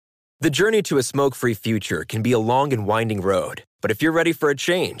The journey to a smoke-free future can be a long and winding road, but if you're ready for a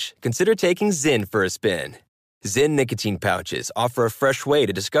change, consider taking Zyn for a spin. Zyn nicotine pouches offer a fresh way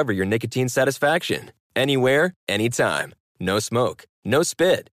to discover your nicotine satisfaction. Anywhere, anytime. No smoke, no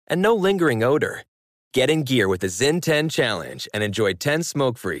spit, and no lingering odor. Get in gear with the Zyn 10 Challenge and enjoy 10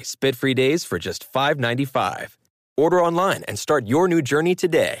 smoke-free, spit-free days for just $5.95. Order online and start your new journey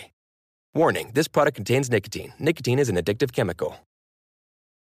today. Warning, this product contains nicotine. Nicotine is an addictive chemical.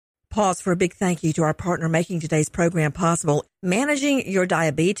 Pause for a big thank you to our partner making today's program possible. Managing your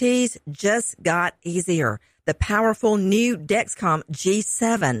diabetes just got easier. The powerful new Dexcom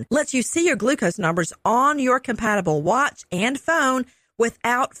G7 lets you see your glucose numbers on your compatible watch and phone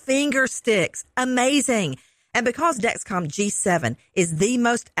without finger sticks. Amazing. And because Dexcom G7 is the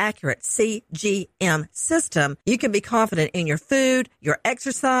most accurate CGM system, you can be confident in your food, your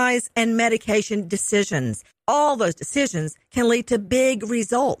exercise, and medication decisions. All those decisions can lead to big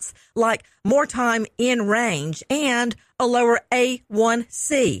results, like more time in range and a lower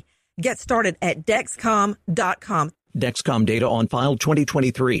A1C. Get started at Dexcom.com. Dexcom data on file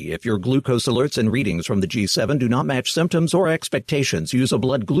 2023. If your glucose alerts and readings from the G7 do not match symptoms or expectations, use a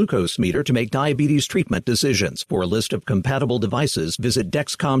blood glucose meter to make diabetes treatment decisions. For a list of compatible devices, visit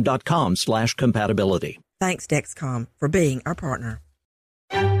Dexcom.com/compatibility. Thanks, Dexcom, for being our partner.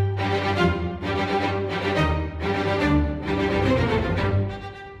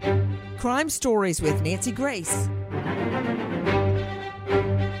 Crime Stories with Nancy Grace.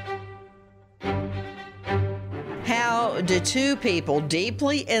 How do two people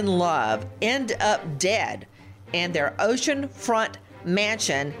deeply in love end up dead in their oceanfront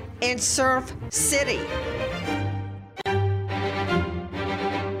mansion in Surf City?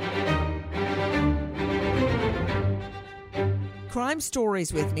 Crime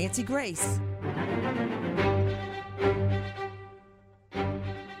Stories with Nancy Grace.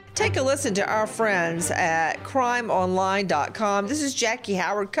 Take a listen to our friends at crimeonline.com. This is Jackie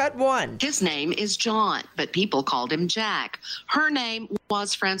Howard, cut one. His name is John, but people called him Jack. Her name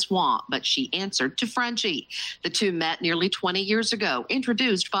was Francois, but she answered to Frenchie. The two met nearly 20 years ago,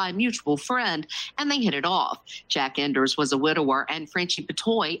 introduced by a mutual friend, and they hit it off. Jack Enders was a widower and Frenchie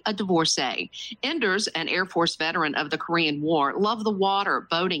Patoy a divorcee. Enders, an Air Force veteran of the Korean War, loved the water,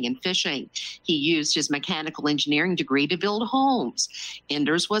 boating, and fishing. He used his mechanical engineering degree to build homes.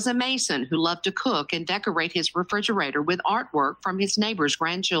 Enders was a mason who loved to cook and decorate his refrigerator with artwork from his neighbor's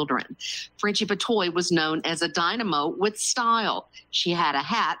grandchildren. Frenchie Patoy was known as a dynamo with style. She had a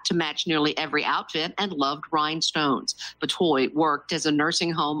hat to match nearly every outfit and loved rhinestones. Patoy worked as a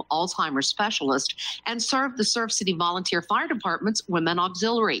nursing home Alzheimer's specialist and served the Surf City Volunteer Fire Department's Women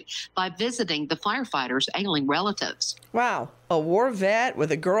Auxiliary by visiting the firefighters' ailing relatives. Wow, a war vet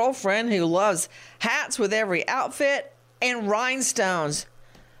with a girlfriend who loves hats with every outfit and rhinestones.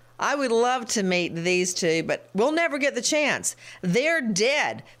 I would love to meet these two, but we'll never get the chance. They're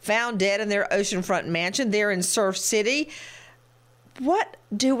dead, found dead in their oceanfront mansion. They're in Surf City. What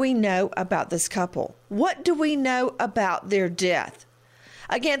do we know about this couple? What do we know about their death?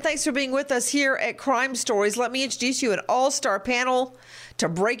 Again, thanks for being with us here at Crime Stories. Let me introduce you an all-star panel to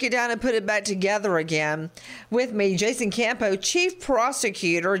break it down and put it back together again. With me, Jason Campo, Chief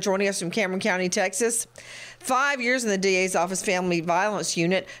Prosecutor, joining us from Cameron County, Texas. 5 years in the DA's Office Family Violence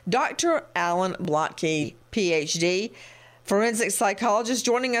Unit. Dr. Alan Blotke, Ph.D., forensic psychologist,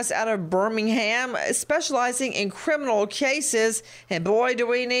 joining us out of Birmingham, specializing in criminal cases, and boy, do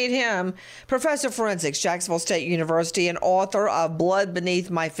we need him. Professor of Forensics, Jacksonville State University, and author of Blood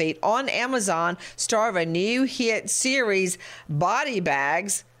Beneath My Feet on Amazon, star of a new hit series, Body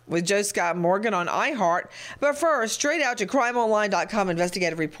Bags, with Joe Scott Morgan on iHeart. But first, straight out to crimeonline.com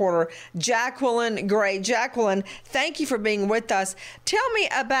investigative reporter Jacqueline Gray. Jacqueline, thank you for being with us. Tell me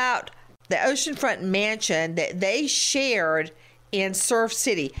about the oceanfront mansion that they shared in Surf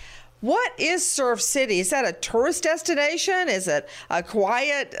City. What is Surf City? Is that a tourist destination? Is it a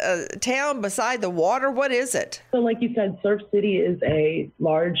quiet town beside the water? What is it? So like you said, Surf City is a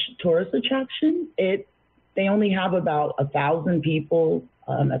large tourist attraction. They only have about 1,000 people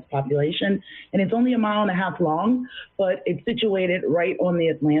as population, and it's only 1.5 miles long, but it's situated right on the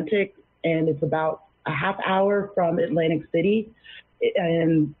Atlantic, and it's about a half hour from Atlantic City.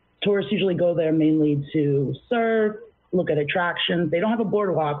 And tourists usually go there mainly to surf, look at attractions. They don't have a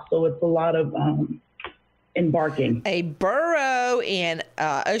boardwalk, so it's a lot of embarking. A borough in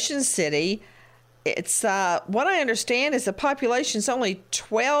Ocean City. It's what I understand is the population's only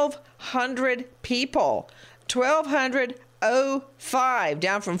 1,200 people. 1,205,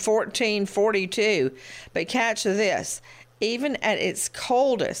 down from 1,442. But catch this, even at its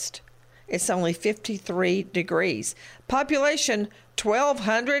coldest, it's only 53 degrees. Population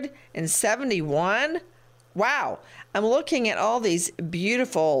 1,271. Wow. I'm looking at all these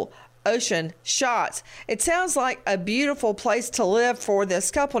beautiful ocean shots. It sounds like a beautiful place to live for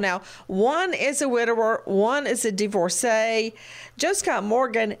this couple. Now, one is a widower, one is a divorcee. Joe Scott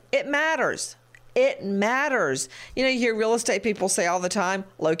Morgan, it matters. It matters. You know, you hear real estate people say all the time,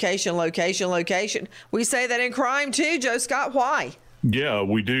 location, location, location. We say that in crime too, Joe Scott. Why? Yeah,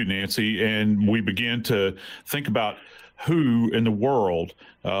 we do, Nancy. And we begin to think about who in the world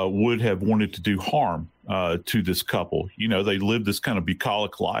would have wanted to do harm to this couple. You know, they live this kind of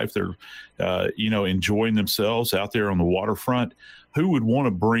bucolic life. They're, enjoying themselves out there on the waterfront. Who would want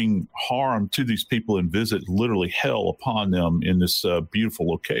to bring harm to these people and visit literally hell upon them in this beautiful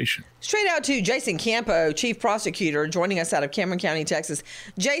location? Straight out to Jason Campo, Chief Prosecutor, joining us out of Cameron County, Texas.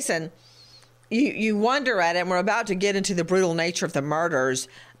 Jason, you wonder at it, and we're about to get into the brutal nature of the murders,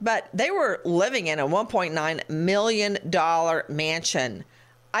 but they were living in a $1.9 million mansion.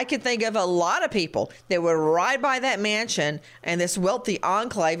 I could think of a lot of people that would ride by that mansion and this wealthy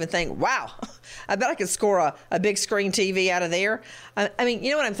enclave and think, wow, I bet I could score a big screen TV out of there. I mean,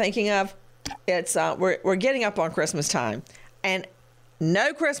 you know what I'm thinking of? It's we're getting up on Christmas time, and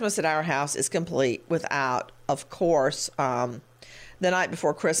no Christmas at our house is complete without, of course, the night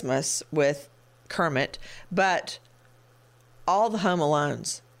before Christmas with Kermit, but all the Home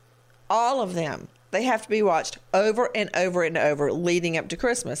Alones, all of them. They have to be watched over and over and over leading up to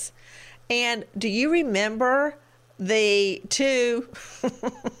Christmas. And do you remember the two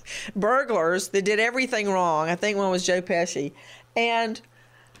burglars that did everything wrong? I think one was Joe Pesci. And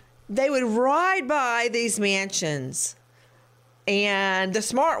they would ride by these mansions. And the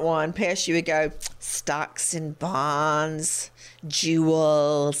smart one, Pesci, would go, stocks and bonds,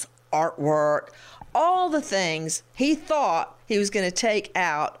 jewels, artwork, all the things he thought he was going to take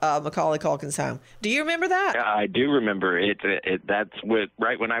out of Macaulay Culkin's home. Do you remember that? Yeah, I do remember it. That's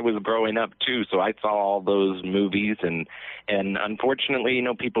right when I was growing up too. So I saw all those movies, and unfortunately,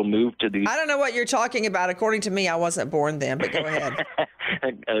 people move to these. I don't know what you're talking about. According to me, I wasn't born then. But go ahead.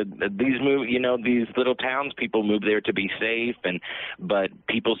 These little towns, people move there to be safe, but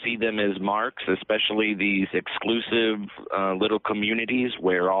people see them as marks, especially these exclusive little communities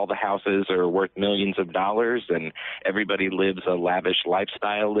where all the houses are worth millions of dollars, and everybody lives a lavish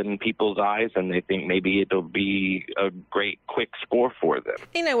lifestyle in people's eyes, and they think maybe it'll be a great quick score for them.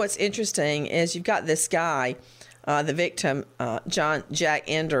 You know what's interesting is you've got this guy, the victim, Jack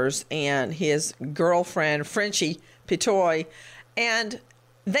Enders, and his girlfriend, Frenchie Pitoy, and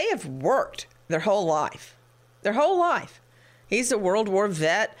they have worked their whole life. Their whole life. He's a World War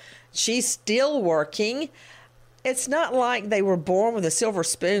vet. She's still working. It's not like they were born with a silver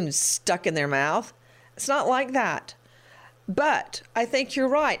spoon stuck in their mouth. It's not like that. But I think you're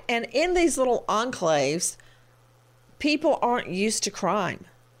right. And in these little enclaves, people aren't used to crime.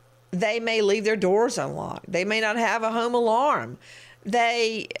 They may leave their doors unlocked. They may not have a home alarm.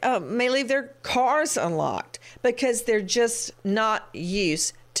 They may leave their cars unlocked because they're just not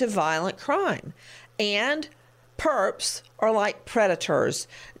used to violent crime. And perps are like predators,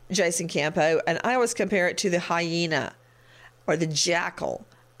 Jason Campo. And I always compare it to the hyena or the jackal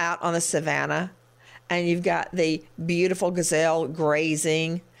out on the savannah. And you've got the beautiful gazelle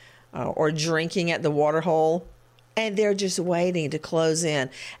grazing or drinking at the water hole. And they're just waiting to close in.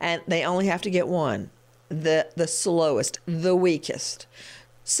 And they only have to get one, the slowest, the weakest.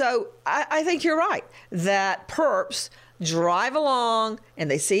 So I think you're right that perps drive along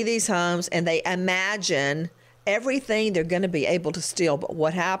and they see these homes and they imagine everything they're going to be able to steal. But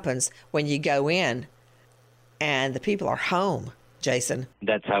what happens when you go in and the people are home? Jason?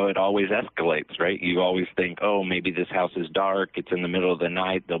 That's how it always escalates, right? You always think, oh, maybe this house is dark. It's in the middle of the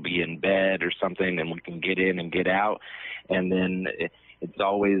night. They'll be in bed or something, and we can get in and get out. And then it's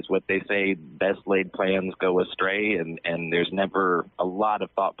always what they say, best laid plans go astray, and there's never a lot of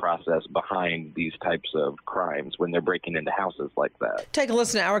thought process behind these types of crimes when they're breaking into houses like that. Take a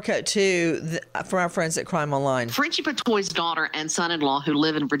listen to our cut, too, from our friends at Crime Online. Frenchie Pitoy's daughter and son-in-law, who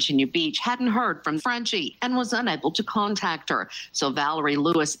live in Virginia Beach, hadn't heard from Frenchie and was unable to contact her. So Valerie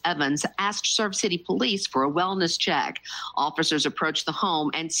Lewis Evans asked Surf City Police for a wellness check. Officers approach the home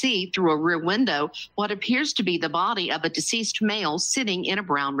and see through a rear window what appears to be the body of a deceased male sitting in a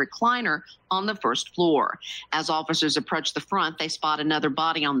brown recliner on the first floor. As officers approach the front, they spot another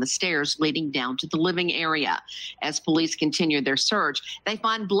body on the stairs leading down to the living area. As police continue their search, they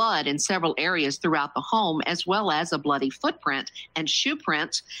find blood in several areas throughout the home, as well as a bloody footprint and shoe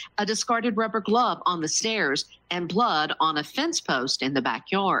prints, a discarded rubber glove on the stairs, and blood on a fence post in the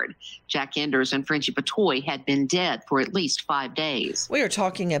backyard. Jack Enders and Frenchie Pitoy had been dead for at least 5 days. We are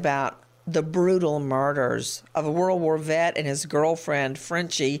talking about the brutal murders of a World War vet and his girlfriend,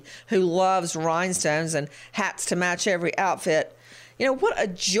 Frenchie, who loves rhinestones and hats to match every outfit. You know, what a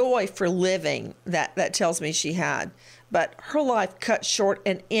joy for living that tells me she had. But her life cut short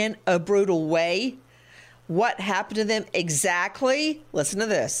and in a brutal way. What happened to them exactly? Listen to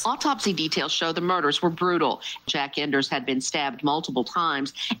this. Autopsy details show the murders were brutal. Jack Enders had been stabbed multiple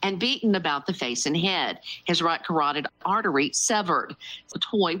times and beaten about the face and head. His right carotid artery severed. The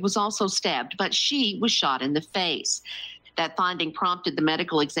toy was also stabbed, but she was shot in the face. That finding prompted the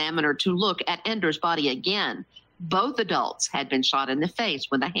medical examiner to look at Enders' body again. Both adults had been shot in the face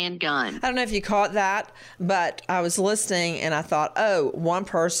with a handgun. I don't know if you caught that, but I was listening and I thought, oh, one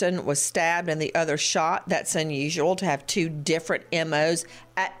person was stabbed and the other shot. That's unusual to have two different MOs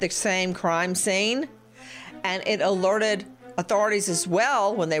at the same crime scene. And it alerted authorities as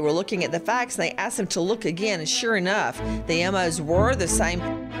well when they were looking at the facts. They asked them to look again, and sure enough, the MOs were the same.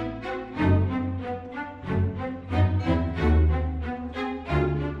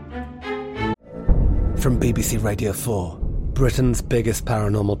 From BBC Radio 4, Britain's biggest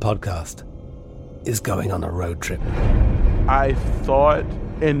paranormal podcast is going on a road trip. I thought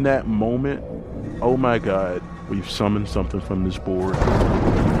in that moment, oh my God, we've summoned something from this board.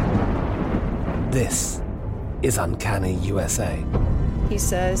 This is Uncanny USA. He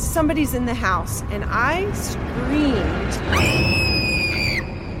says, somebody's in the house, and I screamed.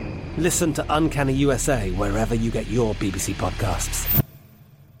 Listen to Uncanny USA wherever you get your BBC podcasts,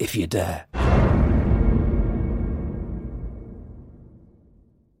 if you dare.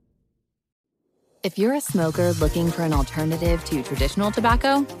 If you're a smoker looking for an alternative to traditional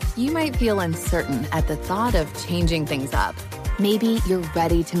tobacco, you might feel uncertain at the thought of changing things up. Maybe you're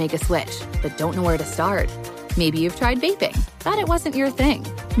ready to make a switch, but don't know where to start. Maybe you've tried vaping, thought it wasn't your thing.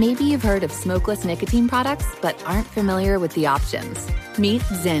 Maybe you've heard of smokeless nicotine products, but aren't familiar with the options. Meet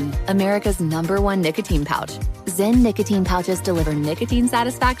Zyn, America's #1 nicotine pouch. Zyn nicotine pouches deliver nicotine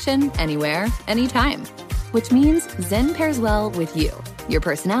satisfaction anywhere, anytime. Which means Zyn pairs well with you, your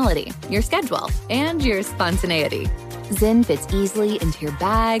personality, your schedule, and your spontaneity. Zyn fits easily into your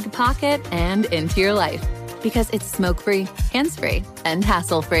bag, pocket, and into your life. Because it's smoke-free, hands-free, and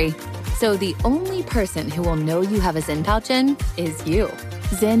hassle-free. So the only person who will know you have a Zyn pouch in is you.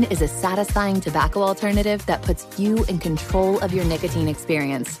 Zyn is a satisfying tobacco alternative that puts you in control of your nicotine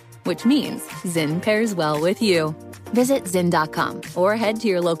experience. Which means Zyn pairs well with you. Visit Zyn.com or head to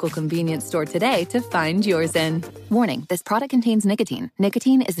your local convenience store today to find your Zyn. Warning, this product contains nicotine.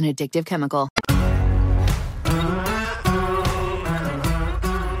 Nicotine is an addictive chemical.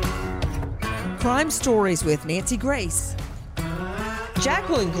 Crime Stories with Nancy Grace.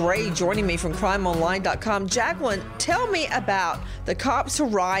 Jacqueline Gray joining me from crimeonline.com. Jacqueline, tell me about the cops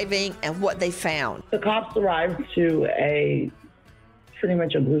arriving and what they found. The cops arrived to pretty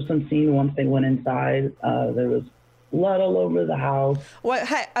much a gruesome scene once they went inside. There was blood all over the house. Well,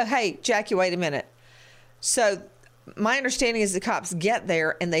 hey, Jackie, wait a minute. So my understanding is the cops get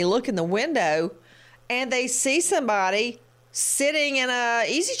there and they look in the window and they see somebody sitting in a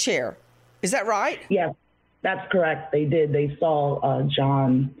easy chair. Is that right? Yes, that's correct. They did. They saw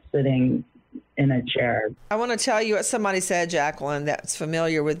John sitting in a chair. I want to tell you what somebody said, Jacqueline, that's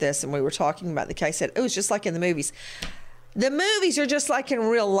familiar with this, and we were talking about the case. Said it was just like in the movies. The movies are just like in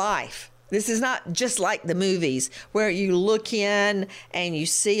real life. This is not just like the movies where you look in and you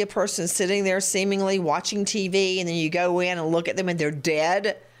see a person sitting there seemingly watching TV, and then you go in and look at them and they're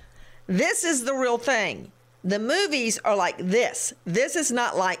dead. This is the real thing. The movies are like this. This is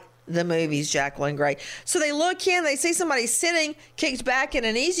not like the movies, Jacqueline Gray. So they look in, they see somebody sitting, kicked back in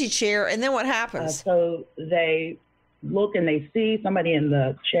an easy chair, and then what happens? So they look and they see somebody in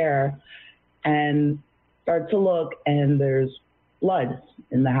the chair and start to look, and there's blood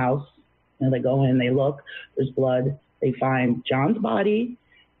in the house. And they go in, they look, there's blood. They find John's body,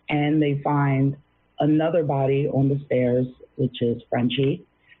 and they find another body on the stairs, which is Frenchie.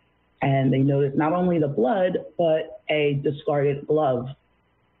 And they notice not only the blood, but a discarded glove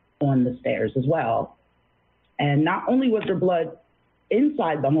on the stairs as well. And not only was there blood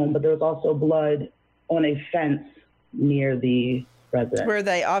inside the home, but there was also blood on a fence near the residence, where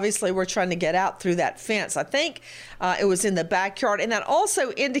they obviously were trying to get out through that fence. I think it was in the backyard. And that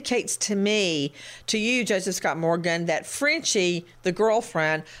also indicates to me, to you, Joseph Scott Morgan, that Frenchie, the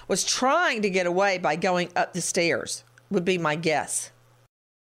girlfriend, was trying to get away by going up the stairs, would be my guess.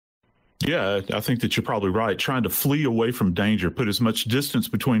 Yeah, I think that you're probably right. Trying to flee away from danger, put as much distance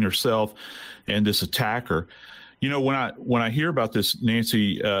between herself and this attacker. You know, when I hear about this,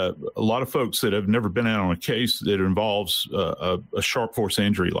 Nancy, a lot of folks that have never been out on a case that involves a sharp force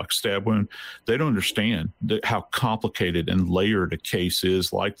injury like a stab wound, they don't understand how complicated and layered a case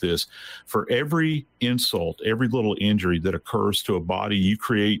is like this. For every insult, every little injury that occurs to a body, you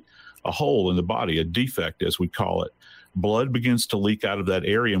create a hole in the body, a defect, as we call it. Blood begins to leak out of that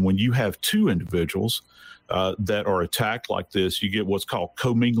area. And when you have two individuals that are attacked like this, you get what's called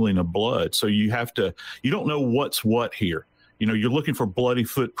commingling of blood. So you don't know what's what here. You know, you're looking for bloody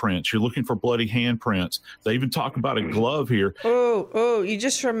footprints. You're looking for bloody handprints. They even talk about a glove here. Oh, you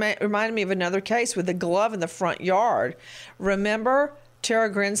just reminded me of another case with the glove in the front yard. Remember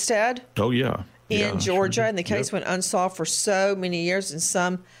Tara Grinstead? Oh, yeah. In Georgia, and the case went unsolved for so many years, and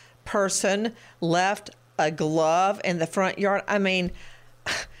some person left a glove in the front yard. I mean,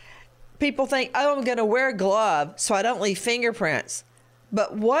 people think, oh, I'm going to wear a glove so I don't leave fingerprints.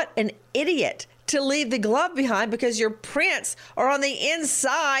 But what an idiot to leave the glove behind, because your prints are on the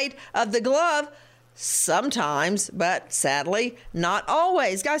inside of the glove sometimes, but sadly, not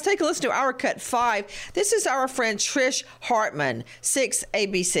always. Guys, take a listen to our Cut 5. This is our friend Trish Hartman, 6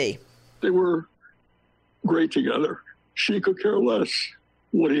 ABC. They were great together. She could care less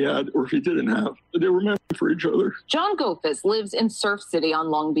what he had or if he didn't have. They were meant for each other. John Gophus lives in Surf City on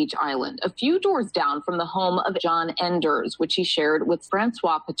Long Beach Island, a few doors down from the home of John Enders, which he shared with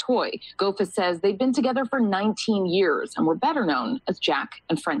Francois Patoy. Gophus says they've been together for 19 years and were better known as Jack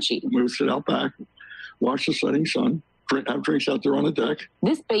and Frenchie. We would sit out back, watch the setting sun, have drinks out there on the deck.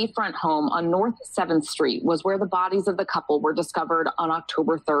 This bayfront home on North 7th Street was where the bodies of the couple were discovered on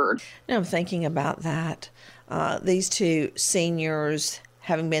October 3rd. Now I'm thinking about that. These two seniors,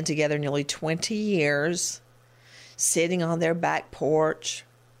 having been together nearly 20 years, sitting on their back porch,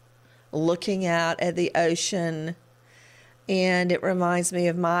 looking out at the ocean. And it reminds me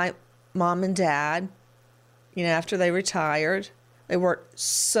of my mom and dad, you know, after they retired. They worked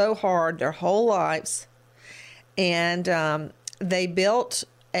so hard their whole lives. And they built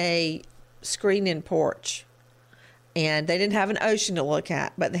a screened-in porch. And they didn't have an ocean to look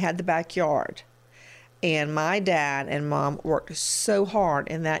at, but they had the backyard. And my dad and mom worked so hard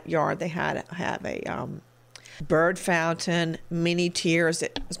in that yard. They had a bird fountain, many tiers.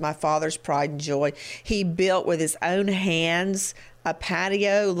 It was my father's pride and joy. He built with his own hands a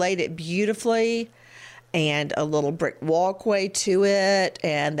patio, laid it beautifully, and a little brick walkway to it.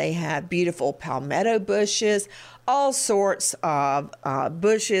 And they had beautiful palmetto bushes, all sorts of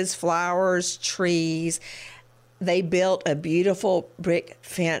bushes, flowers, trees. They built a beautiful brick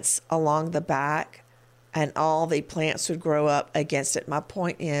fence along the back, and all the plants would grow up against it. My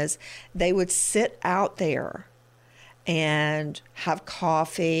point is, they would sit out there and have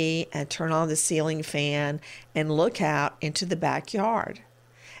coffee and turn on the ceiling fan and look out into the backyard.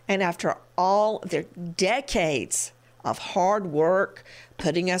 And after all their decades of hard work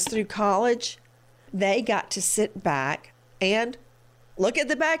putting us through college, they got to sit back and look at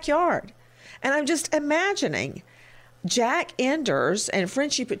the backyard. And I'm just imagining Jack Enders and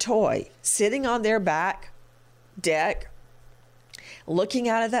Frenchie Patoy sitting on their back deck, looking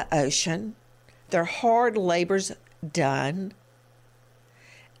out of the ocean, their hard labors done,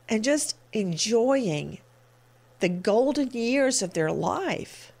 and just enjoying the golden years of their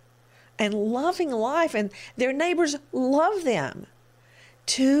life and loving life, and their neighbors love them.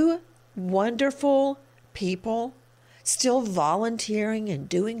 Two wonderful people still volunteering and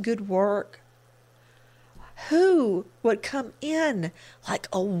doing good work. Who would come in like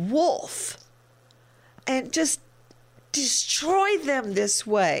a wolf and just destroy them this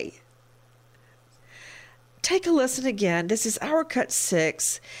way? Take a listen again. This is Our Cut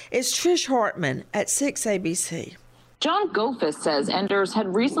 6. It's Trish Hartman at 6 ABC. John Gophus says Enders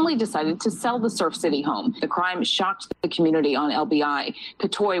had recently decided to sell the Surf City home. The crime shocked the community on LBI.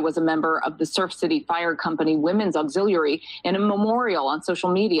 Patoy was a member of the Surf City Fire Company Women's Auxiliary. In a memorial on social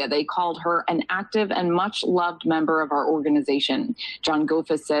media, they called her an active and much-loved member of our organization. John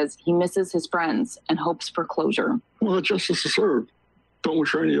Gophus says he misses his friends and hopes for closure. Well, justice is served. Don't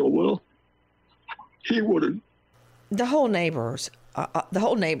wish her any ill will. He wouldn't. The whole neighborhood,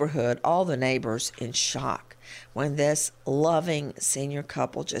 all the neighbors in shock when this loving senior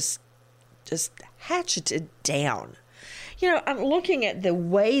couple just hatcheted down. You know, I'm looking at the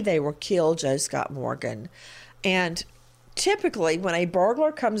way they were killed, Joe Scott Morgan. And typically when a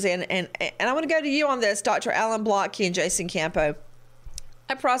burglar comes in, and I'm going to go to you on this, Dr. Alan Blocky and Jason Campo.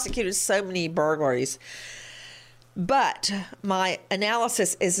 I prosecuted so many burglaries. But my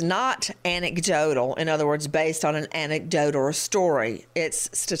analysis is not anecdotal, in other words, based on an anecdote or a story. It's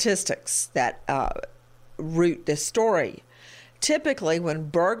statistics that root this story. typically when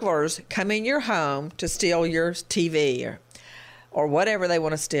burglars come in your home to steal your TV or whatever they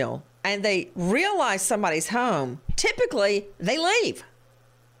want to steal, and they realize somebody's home, typically they leave.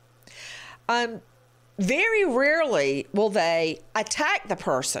 Very rarely will they attack the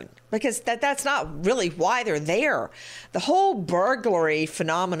person, because that's not really why they're there. The whole burglary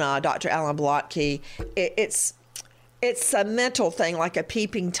phenomena, Dr. Alan Blotke, it's a mental thing, like a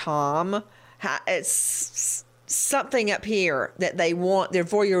peeping Tom. It's something up here that they want. They're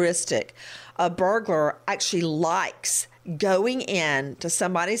voyeuristic. A burglar actually likes going in to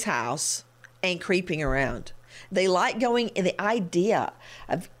somebody's house and creeping around. They like going in, the idea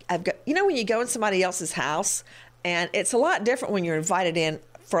of when you go in somebody else's house, and it's a lot different when you're invited in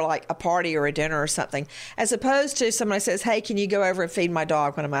for like a party or a dinner or something, as opposed to somebody says, hey, can you go over and feed my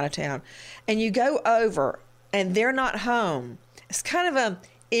dog when I'm out of town? And you go over and they're not home. It's kind of a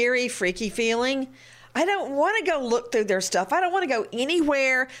eerie, freaky feeling. I don't want to go look through their stuff. I don't want to go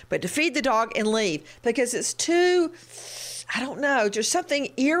anywhere but to feed the dog and leave, because it's too, I don't know, there's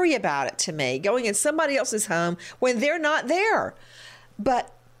something eerie about it to me, going in somebody else's home when they're not there.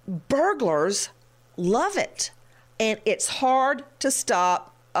 But burglars love it, and it's hard to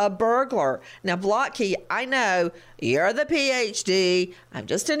stop a burglar. Now, Blotke, I know you're the PhD. I'm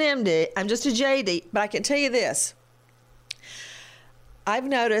just an MD. I'm just a JD. But I can tell you this. I've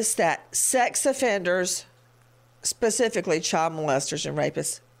noticed that sex offenders, specifically child molesters and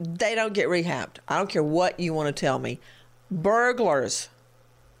rapists, they don't get rehabbed. I don't care what you want to tell me. Burglars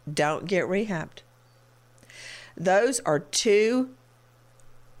don't get rehabbed. Those are two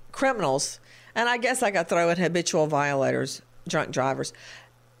criminals, and I guess I got to throw in habitual violators, drunk drivers.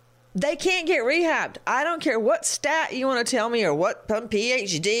 They can't get rehabbed. I don't care what stat you want to tell me or what some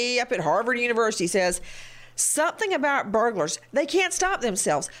PhD up at Harvard University says. Something about burglars, they can't stop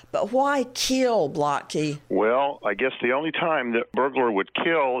themselves. But why kill, Blotke? Well, I guess the only time that burglar would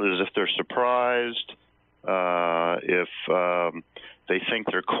kill is if they're surprised, if they think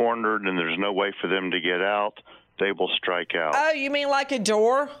they're cornered and there's no way for them to get out, they will strike out. Oh, you mean like a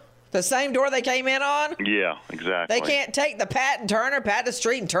door? The same door they came in on? Yeah, exactly. They can't take the pat the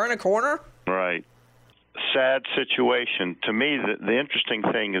street and turn a corner? Right. Sad situation. To me, the interesting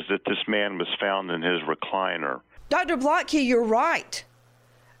thing is that this man was found in his recliner. Dr. Blotke, you're right.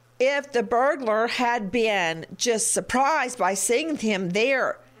 If the burglar had been just surprised by seeing him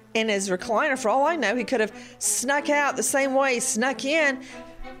there in his recliner, for all I know, he could have snuck out the same way he snuck in,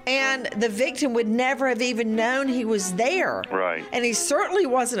 and the victim would never have even known he was there. Right. And he certainly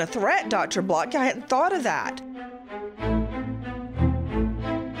wasn't a threat, Dr. Blotke. I hadn't thought of that.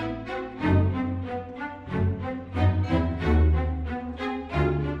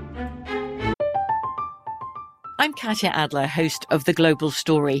 I'm Katya Adler, host of The Global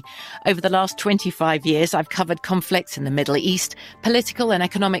Story. Over the last 25 years, I've covered conflicts in the Middle East, political and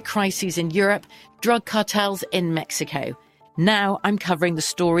economic crises in Europe, drug cartels in Mexico. Now I'm covering the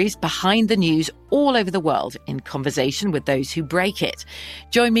stories behind the news all over the world in conversation with those who break it.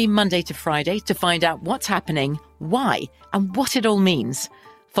 Join me Monday to Friday to find out what's happening, why, and what it all means.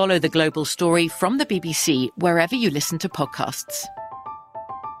 Follow The Global Story from the BBC wherever you listen to podcasts.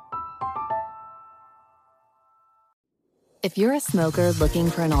 If you're a smoker looking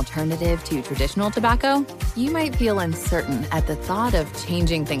for an alternative to traditional tobacco, you might feel uncertain at the thought of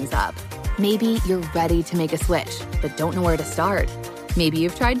changing things up. Maybe you're ready to make a switch, but don't know where to start. Maybe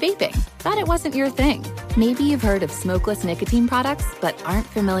you've tried vaping, thought it wasn't your thing. Maybe you've heard of smokeless nicotine products, but aren't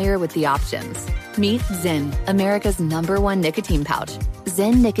familiar with the options. Meet Zyn, America's #1 nicotine pouch.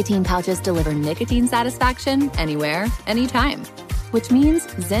 Zyn nicotine pouches deliver nicotine satisfaction anywhere, anytime. Which means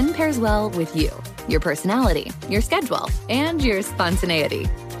Zyn pairs well with you, your personality, your schedule, and your spontaneity.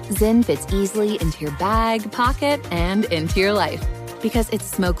 Zyn fits easily into your bag, pocket, and into your life. Because it's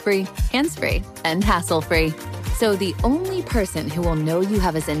smoke-free, hands-free, and hassle-free. So the only person who will know you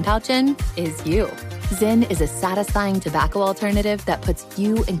have a Zyn pouch in is you. Zyn is a satisfying tobacco alternative that puts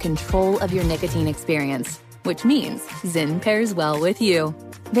you in control of your nicotine experience. Which means Zyn pairs well with you.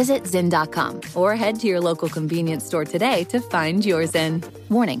 Visit Zyn.com or head to your local convenience store today to find your Zyn.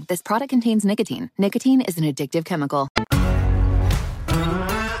 Warning, this product contains nicotine. Nicotine is an addictive chemical.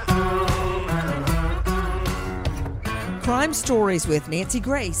 Crime Stories with Nancy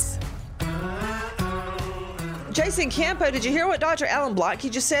Grace. Jason Campo, did you hear what Dr. Alan Blotke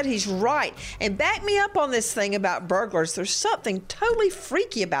just said? He's right. And back me up on this thing about burglars. There's something totally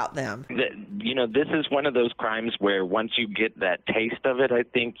freaky about them. This is one of those crimes where once you get that taste of it, I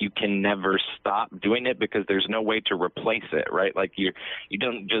think you can never stop doing it because there's no way to replace it, right? Like you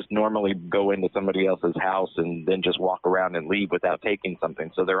don't just normally go into somebody else's house and then just walk around and leave without taking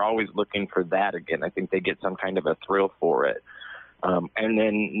something. So they're always looking for that again. I think they get some kind of a thrill for it. And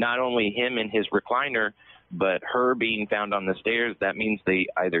then not only him in his recliner, but her being found on the stairs, that means they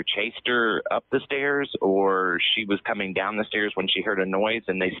either chased her up the stairs or she was coming down the stairs when she heard a noise,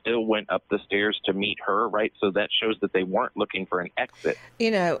 and they still went up the stairs to meet her, right? So that shows that they weren't looking for an exit.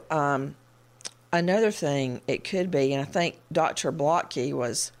 You know, another thing it could be, and I think Dr. Blockey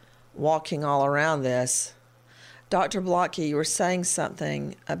was walking all around this. Dr. Blockey, you were saying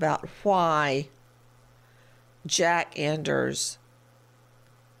something about why Jack Enders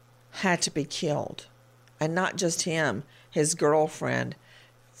had to be killed. And not just him, his girlfriend,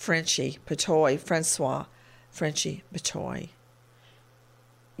 Francie Batoy.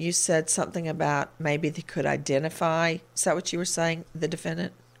 You said something about maybe they could identify. Is that what you were saying, the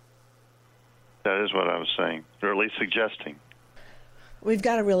defendant? That is what I was saying, or at least suggesting. We've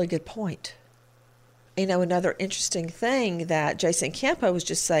got a really good point. You know, another interesting thing that Jason Campo was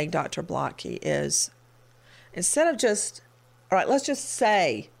just saying, Dr. Blockey, is instead of just, all right, let's just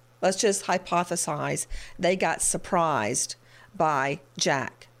hypothesize they got surprised by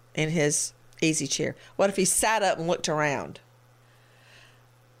Jack in his easy chair. What if he sat up and looked around?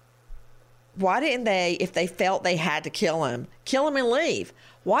 Why didn't they, if they felt they had to kill him and leave?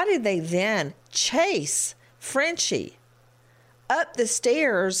 Why did they then chase Frenchie up the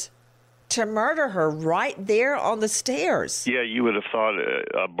stairs to murder her right there on the stairs? Yeah, you would have thought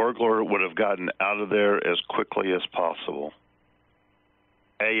a burglar would have gotten out of there as quickly as possible.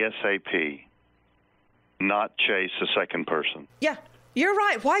 ASAP, not chase a second person. Yeah, you're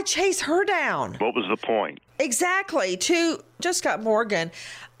right. Why chase her down? What was the point? Exactly. To Just Scott Morgan,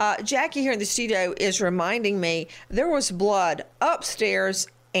 Jackie here in the studio is reminding me there was blood upstairs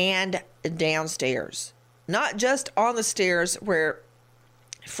and downstairs. Not just on the stairs where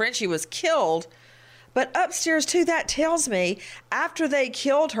Frenchie was killed, but upstairs too. That tells me after they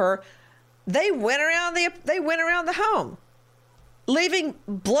killed her, they went around the home, leaving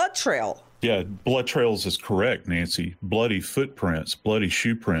blood trail. Yeah, blood trails is correct, Nancy. Bloody footprints, bloody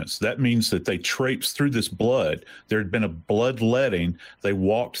shoe prints. That means that they traipsed through this blood. There had been a bloodletting. They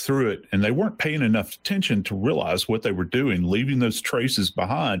walked through it, and they weren't paying enough attention to realize what they were doing, leaving those traces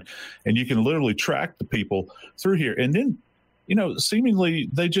behind. And you can literally track the people through here. And then, you know, seemingly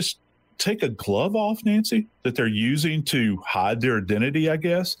they just take a glove off, Nancy, that they're using to hide their identity, I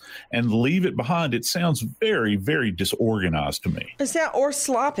guess, and leave it behind. It sounds very, very disorganized to me. Is that or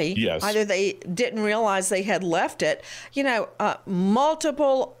sloppy? Yes. Either they didn't realize they had left it. You know,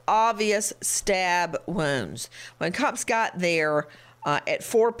 multiple obvious stab wounds. When cops got there at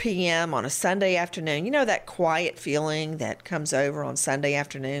 4 p.m. on a Sunday afternoon, you know that quiet feeling that comes over on Sunday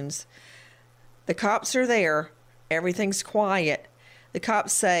afternoons? The cops are there. Everything's quiet. The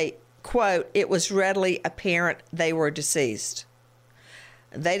cops say, quote, "It was readily apparent they were deceased."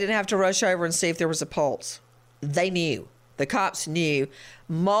 They didn't have to rush over and see if there was a pulse. They knew. The cops knew.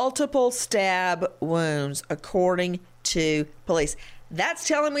 Multiple stab wounds, according to police. That's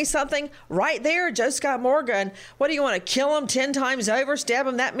telling me something right there, Joe Scott Morgan. What do you want to kill him 10 times over, stab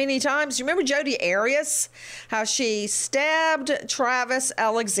him that many times? You remember Jodi Arias, how she stabbed Travis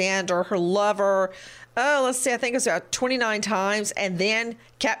Alexander, her lover, let's see, I think it was about 29 times, and then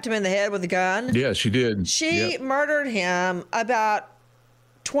capped him in the head with a gun? Yeah, she did. She murdered him about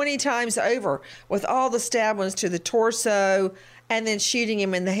 20 times over with all the stab wounds to the torso and then shooting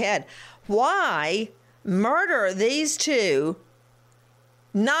him in the head. Why murder these two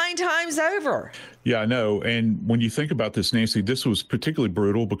 9 times over? Yeah, I know. And when you think about this, Nancy, this was particularly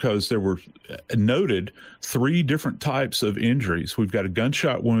brutal because there were noted 3 different types of injuries. We've got a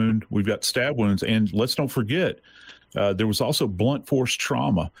gunshot wound, we've got stab wounds, and let's don't forget, there was also blunt force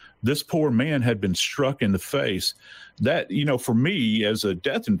trauma. This poor man had been struck in the face. That, you know, for me as a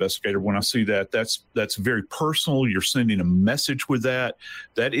death investigator, when I see that, that's very personal. You're sending a message with that.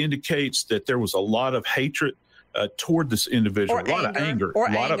 That indicates that there was a lot of hatred toward this individual, a lot of anger.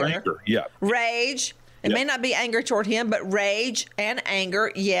 Yeah. Rage. It may not be anger toward him, but rage and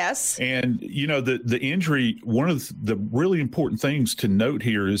anger, yes. And, you know, the injury, one of the really important things to note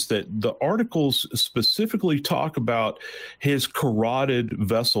here is that the articles specifically talk about his carotid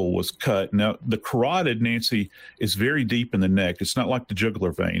vessel was cut. Now, the carotid, Nancy, is very deep in the neck. It's not like the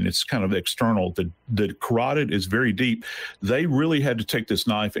jugular vein. It's kind of external. The carotid is very deep. They really had to take this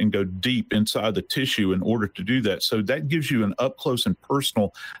knife and go deep inside the tissue in order to do that. So that gives you an up close and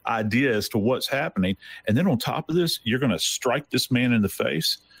personal idea as to what's happening. And then on top of this, you're going to strike this man in the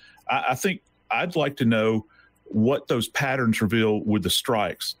face. I think I'd like to know what those patterns reveal with the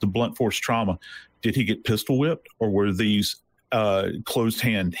strikes, the blunt force trauma. Did he get pistol whipped, or were these closed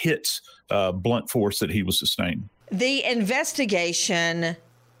hand hits, blunt force that he was sustaining? The investigation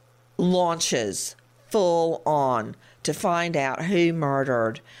launches full on to find out who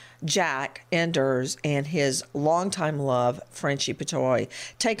murdered Jack Enders and his longtime love, Frenchie Patoy.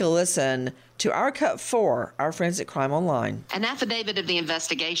 Take a listen to our Cut 4, our friends at Crime Online. An affidavit of the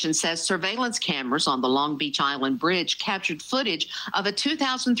investigation says surveillance cameras on the Long Beach Island Bridge captured footage of a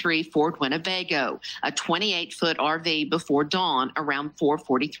 2003 Ford Winnebago, a 28-foot RV, before dawn around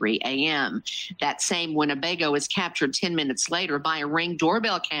 4:43 a.m. That same Winnebago is captured 10 minutes later by a Ring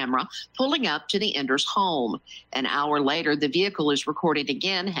doorbell camera pulling up to the Enders home. An hour later, the vehicle is recorded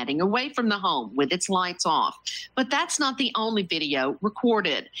again heading away from the home with its lights off. But that's not the only video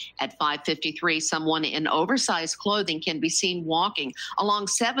recorded. At 5:53, someone in oversized clothing can be seen walking along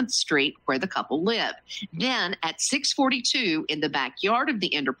 7th Street where the couple live. Then at 6:42 in the backyard of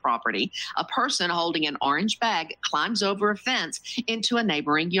the Ender property, a person holding an orange bag climbs over a fence into a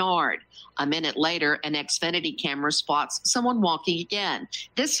neighboring yard. A minute later, an Xfinity camera spots someone walking again,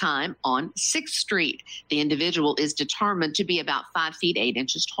 this time on 6th Street. The individual is determined to be about 5 feet 8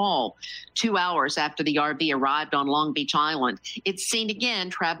 inches tall. 2 hours after the RV arrived on Long Beach Island, it's seen again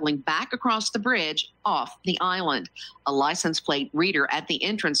traveling back across the bridge off the island. A license plate reader at the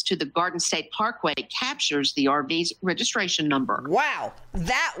entrance to the Garden State Parkway captures the RV's registration number. Wow,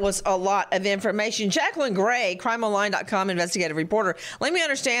 that was a lot of information. Jacqueline Gray, crimeonline.com investigative reporter. Let me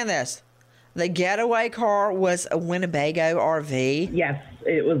understand this. The getaway car was a Winnebago RV? Yes,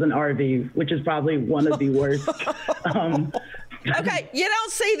 it was an RV, which is probably one of the worst. Okay, you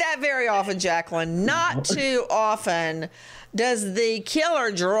don't see that very often, Jacqueline. Not too often does the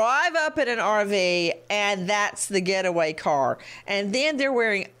killer drive up in an RV and that's the getaway car. And then they're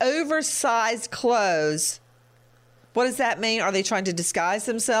wearing oversized clothes. What does that mean? Are they trying to disguise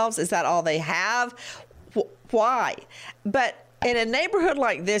themselves? Is that all they have? Why? But in a neighborhood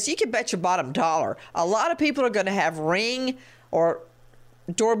like this, you can bet your bottom dollar a lot of people are going to have Ring or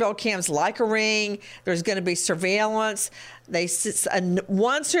doorbell cams like a Ring. There's going to be surveillance.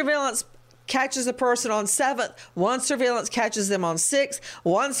 One surveillance catches a person on 7th. One surveillance catches them on 6th.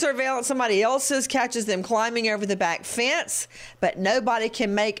 One surveillance, somebody else's, catches them climbing over the back fence. But nobody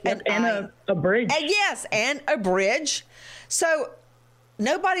can make a bridge. And yes, and a bridge. So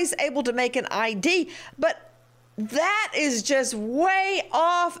nobody's able to make an ID. But that is just way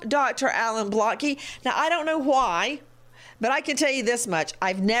off, Dr. Alan Blotke. Now, I don't know why, but I can tell you this much.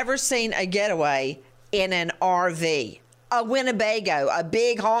 I've never seen a getaway in an RV. A Winnebago, a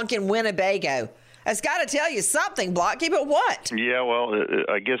big honking Winnebago. That's got to tell you something, Blotke, but what? Yeah, well,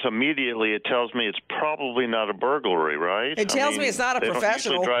 I guess immediately it tells me it's probably not a burglary, right? It tells me it's not a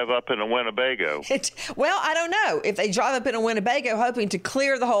professional. They don't usually drive up in a Winnebago. Well, I don't know. If they drive up in a Winnebago hoping to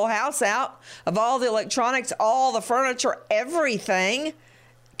clear the whole house out of all the electronics, all the furniture, everything,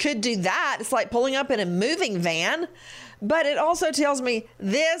 could do that. It's like pulling up in a moving van. But it also tells me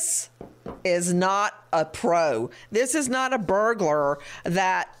this is not a pro. This is not a burglar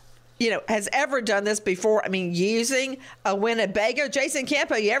that has ever done this before. I mean, using a Winnebago. Jason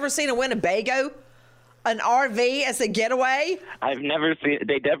Campo, you ever seen a Winnebago? An RV as a getaway? I've never seen.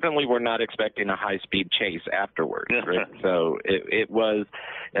 They definitely were not expecting a high-speed chase afterwards. Right? So it was.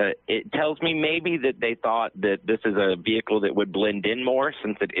 It tells me maybe that they thought that this is a vehicle that would blend in more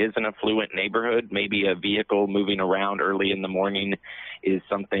since it is an affluent neighborhood. Maybe a vehicle moving around early in the morning is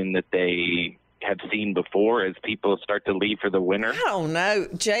something that they have seen before as people start to leave for the winter. I don't know,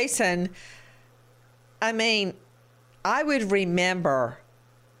 Jason. I mean, I would remember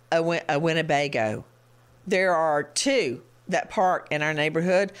a Winnebago. There are 2 that park in our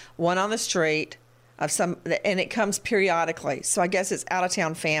neighborhood, one on the street and it comes periodically. So I guess it's out of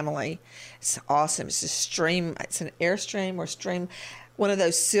town family. It's awesome. It's a stream. It's an Airstream or Stream, one of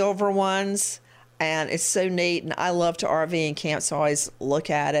those silver ones. And it's so neat. And I love to RV and camp, so I always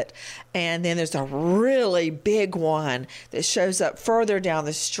look at it. And then there's a really big one that shows up further down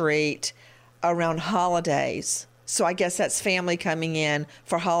the street around holidays. So I guess that's family coming in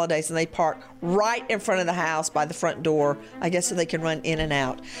for holidays, and they park right in front of the house by the front door, I guess, so they can run in and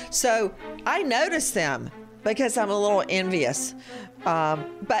out. So I notice them because I'm a little envious.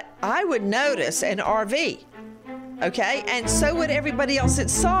 But I would notice an RV, okay? And so would everybody else that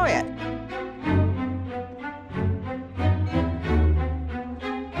saw it.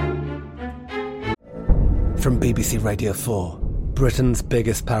 From BBC Radio 4, Britain's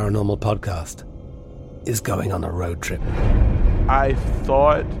biggest paranormal podcast is going on a road trip. I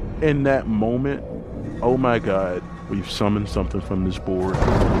thought in that moment, oh my God, we've summoned something from this board.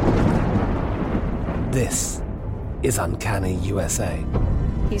 This is Uncanny USA.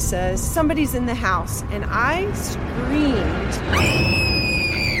 He says, somebody's in the house, and I screamed.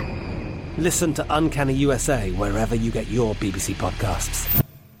 Listen to Uncanny USA wherever you get your BBC podcasts,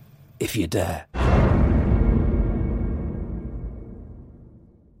 if you dare.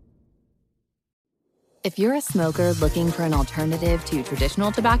 If you're a smoker looking for an alternative to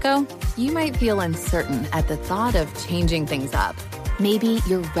traditional tobacco, you might feel uncertain at the thought of changing things up. Maybe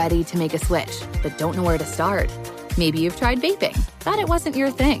you're ready to make a switch, but don't know where to start. Maybe you've tried vaping, thought it wasn't your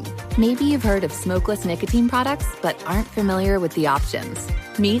thing. Maybe you've heard of smokeless nicotine products, but aren't familiar with the options.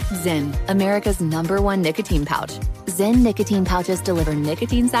 Meet Zyn, America's #1 nicotine pouch. Zyn nicotine pouches deliver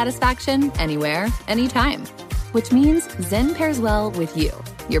nicotine satisfaction anywhere, anytime. Which means Zyn pairs well with you,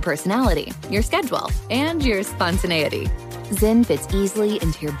 your personality, your schedule, and your spontaneity. Zyn fits easily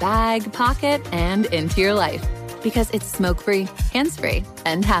into your bag, pocket, and into your life. Because it's smoke-free, hands-free,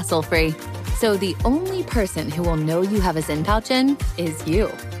 and hassle-free. So the only person who will know you have a Zyn pouch in is you.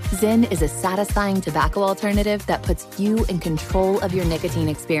 Zyn is a satisfying tobacco alternative that puts you in control of your nicotine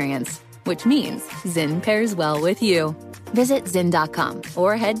experience, which means Zyn pairs well with you. Visit Zyn.com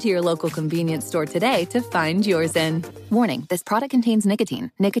or head to your local convenience store today to find your Zyn. Warning, this product contains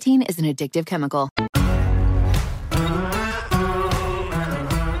nicotine. Nicotine is an addictive chemical.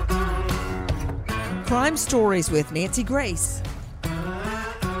 Crime Stories with Nancy Grace.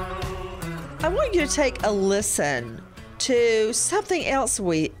 I want you to take a listen to something else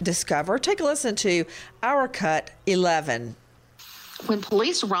we discovered. Take a listen to Our Cut 11. When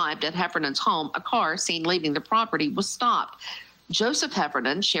police arrived at Heffernan's home, a car seen leaving the property was stopped. Joseph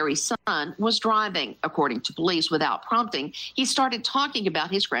Heffernan, Sherry's son, was driving. According to police, without prompting, he started talking about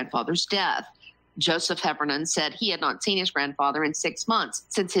his grandfather's death. Joseph Heffernan said he had not seen his grandfather in 6 months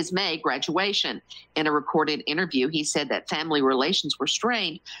since his May graduation. In a recorded interview, he said that family relations were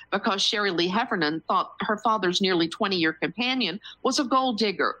strained because Sherry Lee Heffernan thought her father's nearly 20-year companion was a gold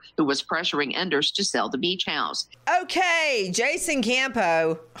digger who was pressuring Enders to sell the beach house. Okay, Jason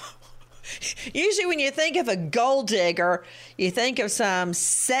Campo. Usually when you think of a gold digger, you think of some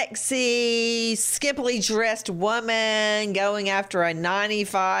sexy, skimpily dressed woman going after a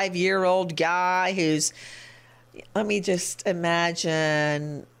 95-year-old guy who's, let me just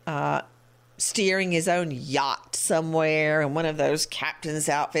imagine, steering his own yacht somewhere in one of those captain's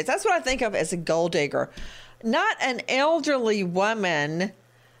outfits. That's what I think of as a gold digger. Not an elderly woman,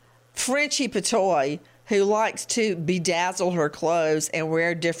 Frenchie Patoy, who likes to bedazzle her clothes and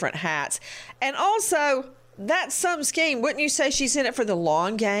wear different hats. And also, that's some scheme. Wouldn't you say she's in it for the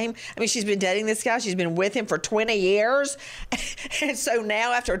long game? I mean, she's been dating this guy. She's been with him for 20 years. And so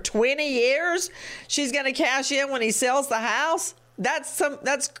now, after 20 years, she's going to cash in when he sells the house? That's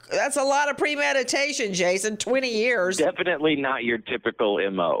a lot of premeditation, Jason. 20 years. Definitely not your typical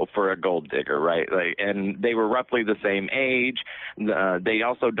MO for a gold digger, right? And they were roughly the same age. They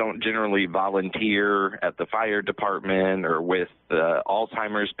also don't generally volunteer at the fire department or with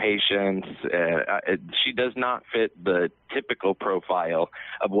Alzheimer's patients. She does not fit the typical profile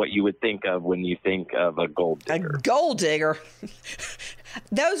of what you would think of when you think of a gold digger. A gold digger?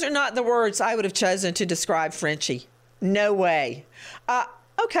 Those are not the words I would have chosen to describe Frenchie. No way.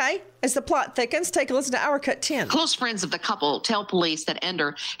 Okay, as the plot thickens, take a listen to Our Cut 10. Close friends of the couple tell police that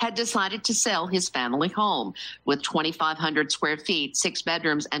Ender had decided to sell his family home. With 2,500 square feet, 6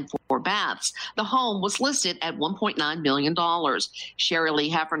 bedrooms, and 4 baths, the home was listed at $1.9 million. Sherry Lee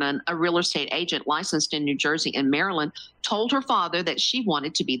Heffernan, a real estate agent licensed in New Jersey and Maryland, told her father that she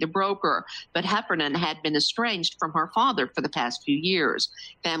wanted to be the broker, but Heffernan had been estranged from her father for the past few years.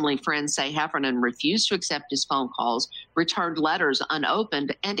 Family friends say Heffernan refused to accept his phone calls, returned letters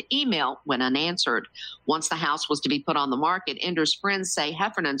unopened, and email when unanswered. Once the house was to be put on the market, Ender's friends say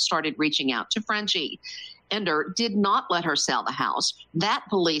Heffernan started reaching out to Frenchie. Ender did not let her sell the house. That,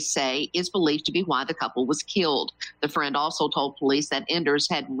 police say, is believed to be why the couple was killed. The friend also told police that Enders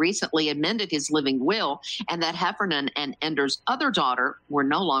had recently amended his living will and that Heffernan and Ender's other daughter were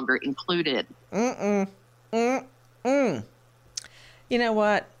no longer included. You know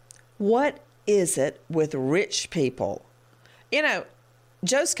what? What is it with rich people? You know,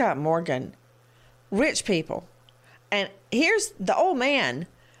 Joe Scott Morgan, rich people. And here's the old man,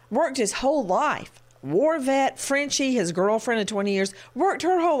 worked his whole life. War vet, Frenchie, his girlfriend of 20 years, worked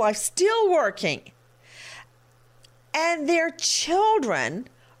her whole life, still working. And their children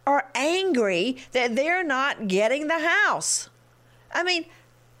are angry that they're not getting the house. I mean,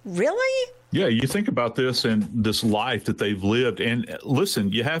 really? Yeah, you think about this and this life that they've lived. And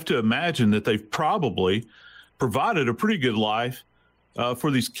listen, you have to imagine that they've probably provided a pretty good life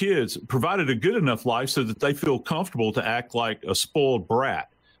for these kids, provided a good enough life so that they feel comfortable to act like a spoiled brat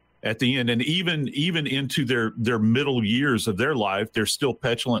at the end. And even into their middle years of their life, they're still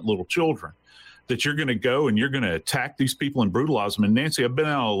petulant little children, that you're going to go and you're going to attack these people and brutalize them. And Nancy, I've been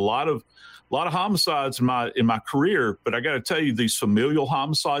on a lot of homicides in my career, but I got to tell you, these familial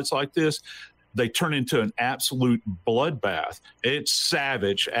homicides like this, they turn into an absolute bloodbath. It's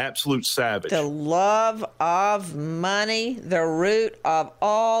savage, absolute savage. The love of money, the root of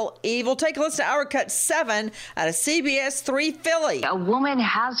all evil. Take a listen to our cut 7 out of CBS 3 Philly. A woman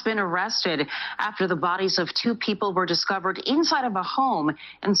has been arrested after the bodies of 2 people were discovered inside of a home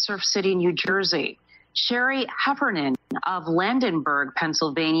in Surf City, New Jersey. Sherry Heffernan of Landenberg,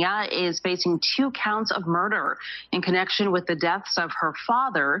 Pennsylvania, is facing 2 counts of murder in connection with the deaths of her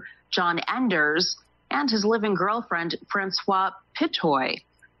father, John Enders, and his living girlfriend, Francois Pitoy.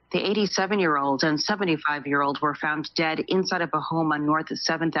 The 87-year-old and 75-year-old were found dead inside of a home on North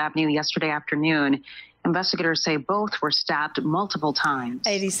 7th Avenue yesterday afternoon. Investigators say both were stabbed multiple times.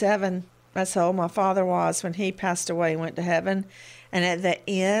 87. That's how old my father was when he passed away and went to heaven. And at the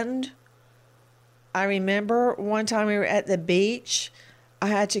end, I remember one time we were at the beach. I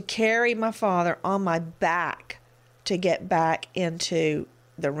had to carry my father on my back to get back into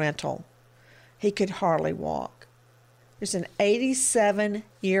the rental. He could hardly walk. There's an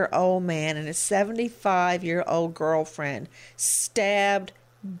 87-year-old man and a 75-year-old girlfriend stabbed,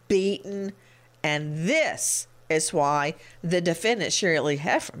 beaten, and this is why the defendant, Shirley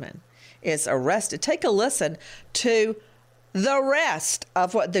Heffernan, is arrested. Take a listen to the rest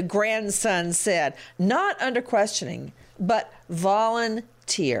of what the grandson said, not under questioning, but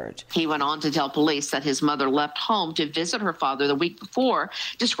volunteered. He went on to tell police that his mother left home to visit her father the week before,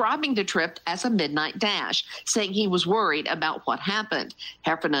 describing the trip as a midnight dash, saying he was worried about what happened.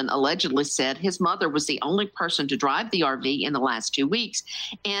 Heffernan allegedly said his mother was the only person to drive the RV in the last 2 weeks,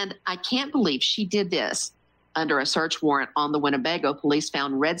 and I can't believe she did this. Under a search warrant on the Winnebago, police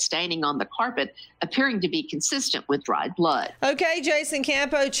found red staining on the carpet, appearing to be consistent with dried blood. Okay, Jason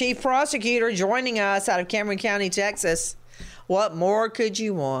Campo, Chief Prosecutor, joining us out of Cameron County, Texas. What more could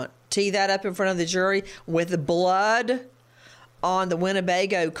you want? Tee that up in front of the jury with blood on the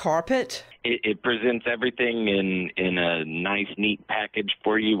Winnebago carpet? It presents everything in a nice, neat package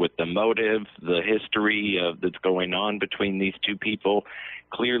for you with the motive, the history that's going on between these 2 people.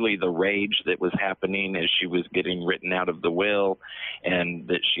 Clearly the rage that was happening as she was getting written out of the will, and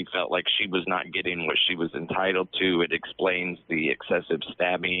that she felt like she was not getting what she was entitled to. It explains the excessive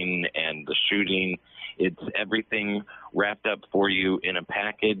stabbing and the shooting. It's everything wrapped up for you in a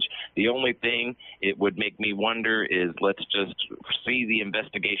package. The only thing it would make me wonder is let's just see the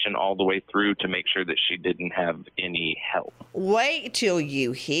investigation all the way through to make sure that she didn't have any help. Wait till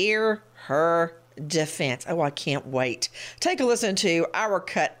you hear her defense. Oh, I can't wait. Take a listen to our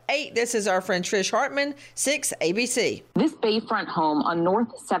cut 8. This is our friend Trish Hartman, 6 ABC. This Bayfront home on North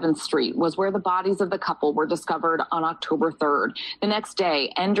 7th Street was where the bodies of the couple were discovered on October 3rd. The next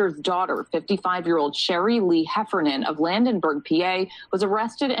day, Ender's daughter, 55-year-old Sherry Lee Heffernan of Landenberg, PA, was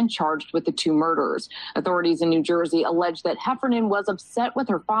arrested and charged with the 2 murders. Authorities in New Jersey allege that Heffernan was upset with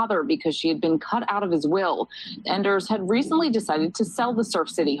her father because she had been cut out of his will. Enders had recently decided to sell the Surf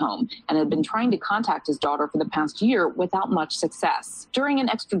City home and had been trying to contact his daughter for the past year without much success. During an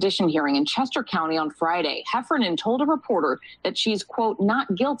extradition hearing in Chester County on Friday, Heffernan told a reporter that she's, quote,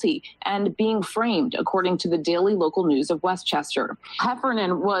 not guilty and being framed, according to the Daily Local News of Westchester.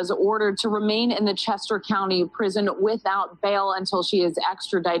 Heffernan was ordered to remain in the Chester County prison without bail until she is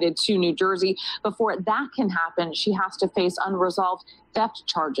extradited to New Jersey. Before that can happen, she has to face unresolved theft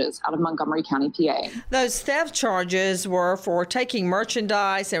charges out of Montgomery County, PA. Those theft charges were for taking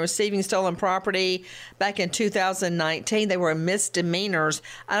merchandise and receiving stolen property back in 2019. They were misdemeanors.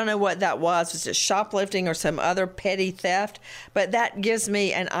 I don't know what that was. Was it shoplifting or some other petty theft? But that gives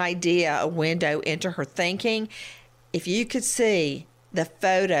me an idea, a window into her thinking. If you could see the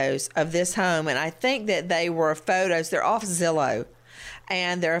photos of this home, and I think that they were photos, they're off Zillow,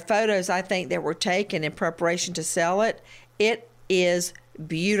 and there are photos I think that were taken in preparation to sell it. It is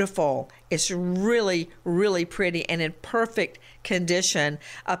beautiful. It's really, really pretty and in perfect condition.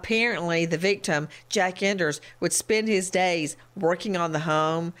 Apparently, the victim, Jack Enders, would spend his days working on the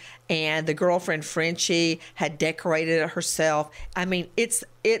home, and the girlfriend, Frenchie, had decorated it herself. I mean, it's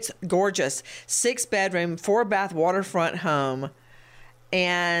gorgeous. 6-bedroom, 4-bath waterfront home.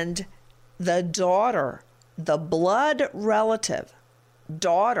 And the daughter, the blood relative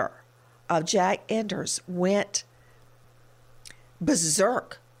daughter of Jack Enders, went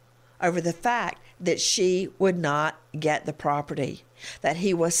berserk over the fact that she would not get the property, that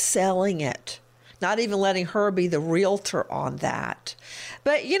he was selling it, not even letting her be the realtor on that.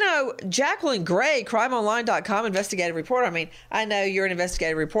 But, you know, Jacqueline Gray, crimeonline.com investigative reporter. I mean, I know you're an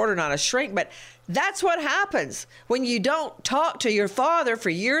investigative reporter, not a shrink, but that's what happens when you don't talk to your father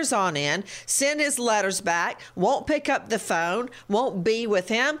for years on end, send his letters back, won't pick up the phone, won't be with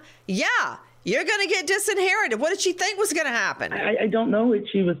him. Yeah, You're going to get disinherited. What did she think was going to happen? I don't know what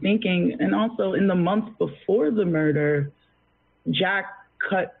she was thinking. And also, in the month before the murder, Jack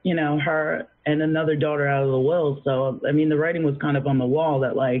cut, her and another daughter out of the will. So, I mean, the writing was kind of on the wall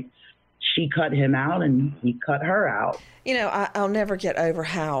that, like, she cut him out and he cut her out. I'll never get over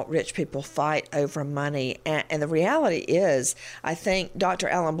how rich people fight over money. And the reality is, I think Dr.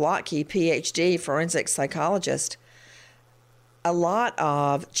 Alan Blotke, PhD, forensic psychologist, a lot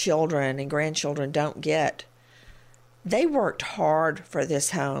of children and grandchildren don't get. They worked hard for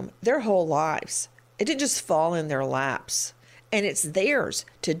this home their whole lives. It didn't just fall in their laps. And it's theirs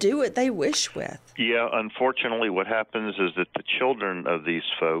to do what they wish with. Yeah, unfortunately, what happens is that the children of these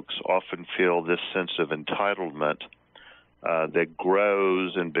folks often feel this sense of entitlement that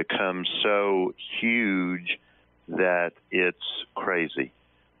grows and becomes so huge that it's crazy.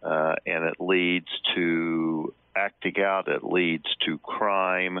 And it leads to acting out, it leads to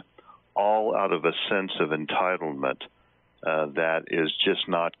crime, all out of a sense of entitlement that is just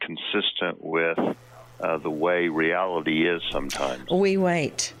not consistent with the way reality is sometimes. We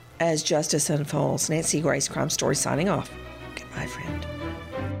wait as justice unfolds. Nancy Grace, Crime Story, signing off. Goodbye, friend.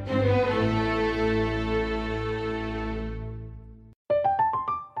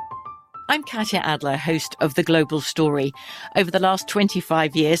 I'm Katya Adler, host of The Global Story. Over the last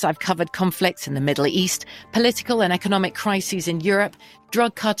 25 years, I've covered conflicts in the Middle East, political and economic crises in Europe,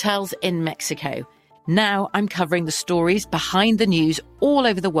 drug cartels in Mexico. Now I'm covering the stories behind the news all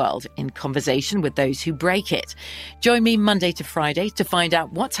over the world in conversation with those who break it. Join me Monday to Friday to find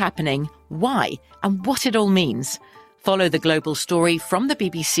out what's happening, why, and what it all means. Follow The Global Story from the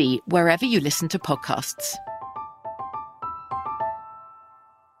BBC wherever you listen to podcasts.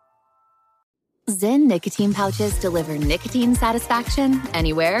 Zyn nicotine pouches deliver nicotine satisfaction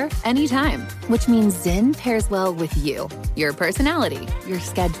anywhere, anytime, which means Zyn pairs well with you, your personality, your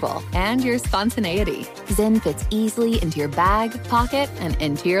schedule, and your spontaneity. Zyn fits easily into your bag, pocket, and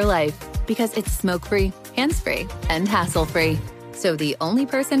into your life because it's smoke-free, hands-free, and hassle-free. So the only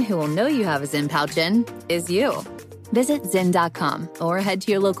person who will know you have a Zyn pouch in is you. Visit Zyn.com or head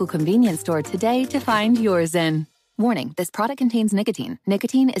to your local convenience store today to find your Zyn. Warning, this product contains nicotine.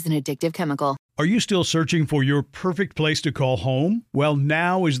 Nicotine is an addictive chemical. Are you still searching for your perfect place to call home? Well,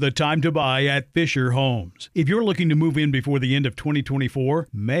 now is the time to buy at Fisher Homes. If you're looking to move in before the end of 2024,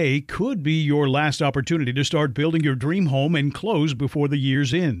 May could be your last opportunity to start building your dream home and close before the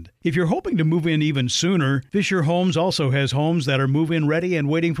year's end. If you're hoping to move in even sooner, Fisher Homes also has homes that are move-in ready and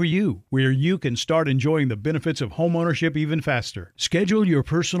waiting for you, where you can start enjoying the benefits of homeownership even faster. Schedule your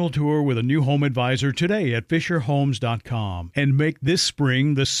personal tour with a new home advisor today at FisherHomes.com and make this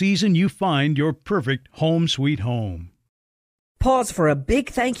spring the season you find your perfect home sweet home. Pause for a big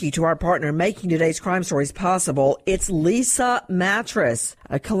thank you to our partner making today's crime stories possible. It's Leesa Mattress,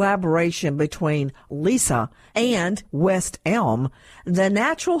 a collaboration between Leesa and West Elm. The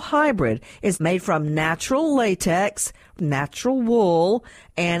natural hybrid is made from natural latex, natural wool,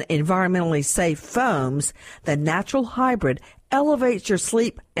 and environmentally safe foams. The natural hybrid elevates your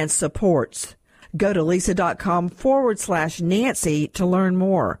sleep and supports. Go to Leesa.com/Nancy to learn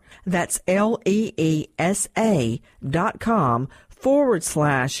more. That's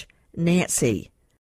LEESA.com/Nancy.